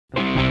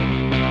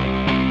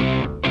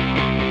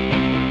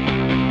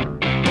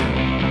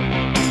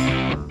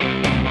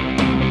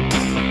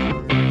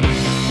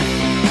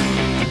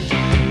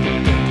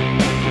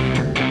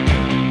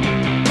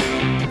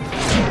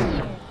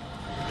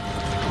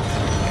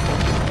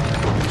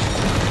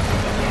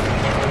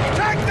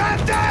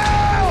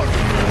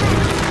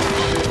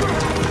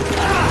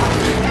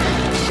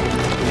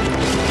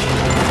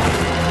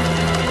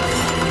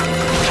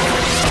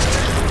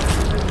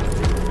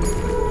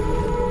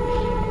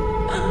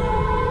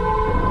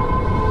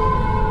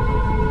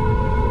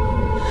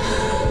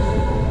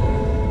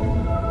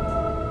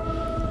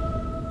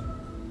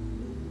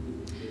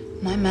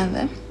My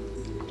mother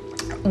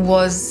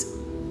was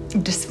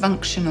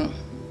dysfunctional.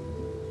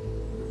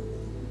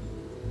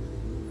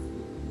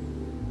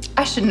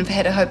 I shouldn't have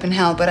had a hope in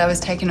hell, but I was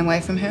taken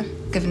away from her,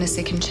 given a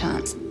second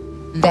chance.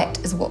 That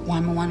is what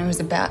Waimoana is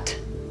about.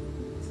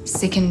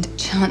 Second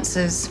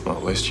chances. Well,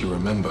 at least you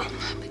remember.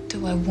 But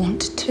do I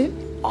want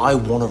to? I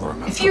want to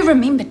remember. If you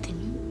remembered,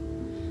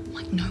 then you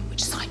might know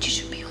which side you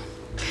should be on.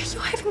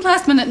 You're having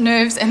last-minute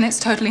nerves, and that's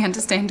totally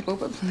understandable,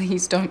 but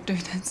please don't do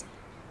this.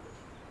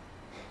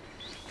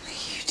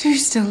 You do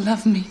still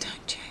love me,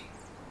 don't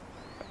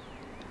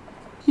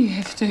you? You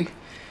have to,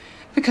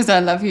 because I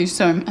love you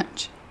so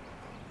much.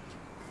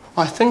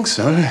 I think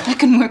so. I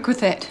can work with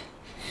that.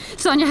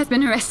 Sonia has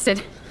been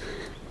arrested.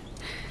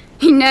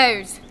 He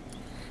knows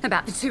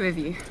about the two of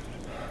you.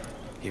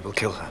 He will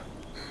kill her.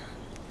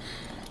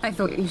 I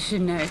thought you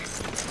should know.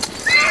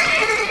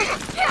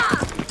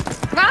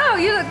 Wow,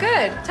 you look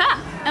good.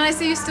 Ta. And I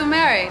see you're still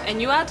married.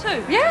 And you are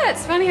too. Yeah,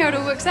 it's funny how it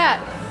all works out.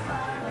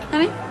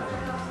 Honey?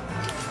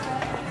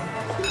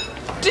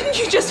 Didn't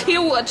you just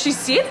hear what she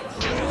said?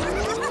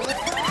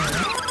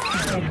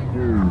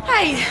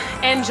 Hey,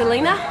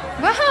 Angelina.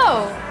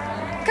 Wow.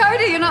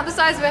 Cody, you're not the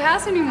size of a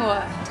house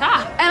anymore.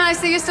 Ta. And I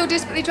see you're still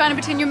desperately trying to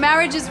pretend your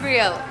marriage is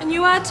real. And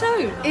you are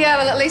too. Yeah,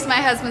 well, at least my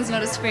husband's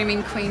not a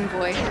screaming queen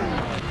boy.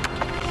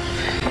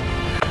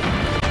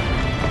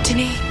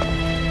 Denny.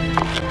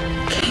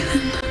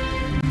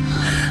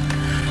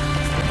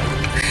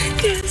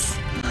 Yes.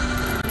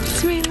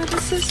 It's me, little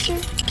sister.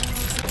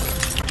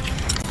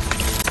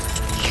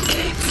 You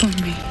came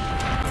for me.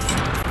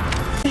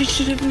 I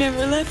should have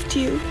never left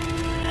you.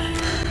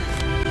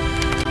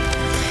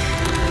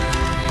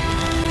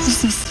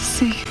 Is this the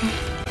secret?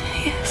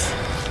 Yes.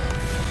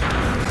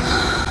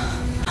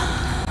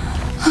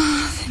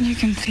 Oh, then you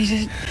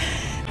completed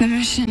the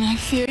mission. I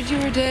feared you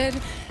were dead.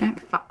 Don't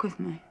fuck with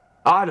me.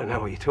 I don't know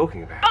what you're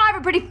talking about. I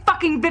have a pretty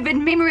fucking vivid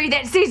memory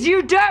that says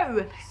you do.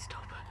 Stop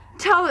it.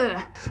 Tell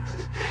her.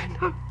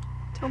 No.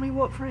 Tell me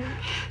what, friend?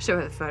 Show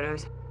her the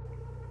photos.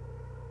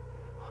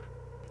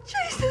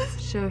 Jesus.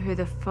 Show her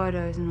the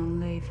photos and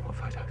I'll leave. What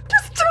photos?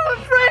 Just do it,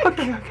 friend.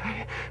 Okay,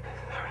 okay.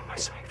 They're in my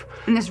safe.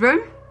 In this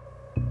room?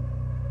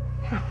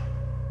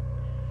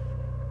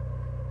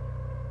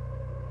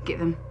 Get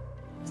them.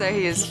 So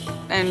he is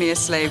only a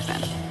slave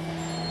then?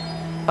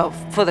 Oh,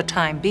 for the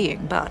time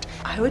being, but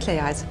I would lay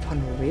eyes upon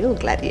a real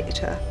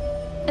gladiator.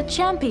 A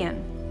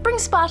champion. Bring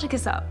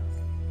Spartacus up.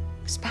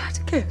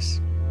 Spartacus?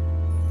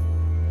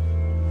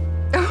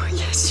 Oh,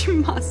 yes, you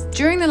must.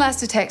 During the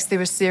last attacks, there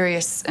were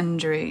serious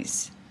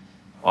injuries.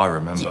 I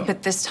remember.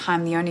 But this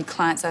time, the only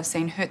clients I've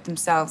seen hurt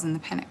themselves in the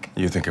panic.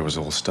 You think it was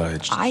all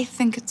staged? I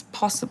think it's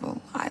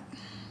possible.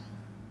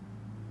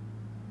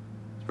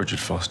 Richard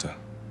Foster.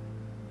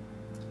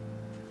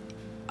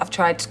 I've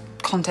tried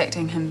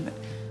contacting him,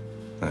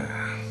 but...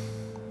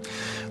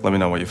 Let me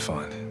know what you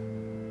find.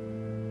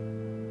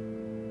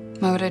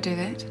 Why would I do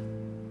that?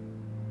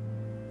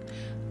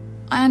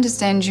 I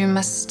understand you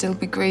must still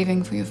be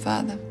grieving for your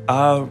father.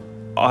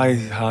 I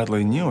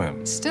hardly knew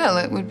him. Still,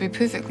 it would be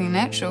perfectly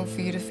natural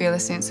for you to feel a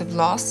sense of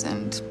loss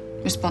and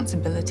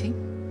responsibility.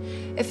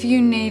 If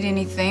you need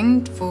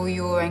anything for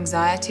your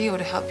anxiety or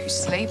to help you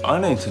sleep... I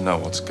need to know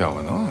what's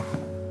going on.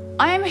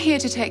 I am here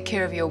to take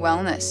care of your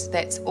wellness,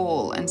 that's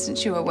all. And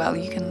since you are well,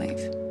 you can leave.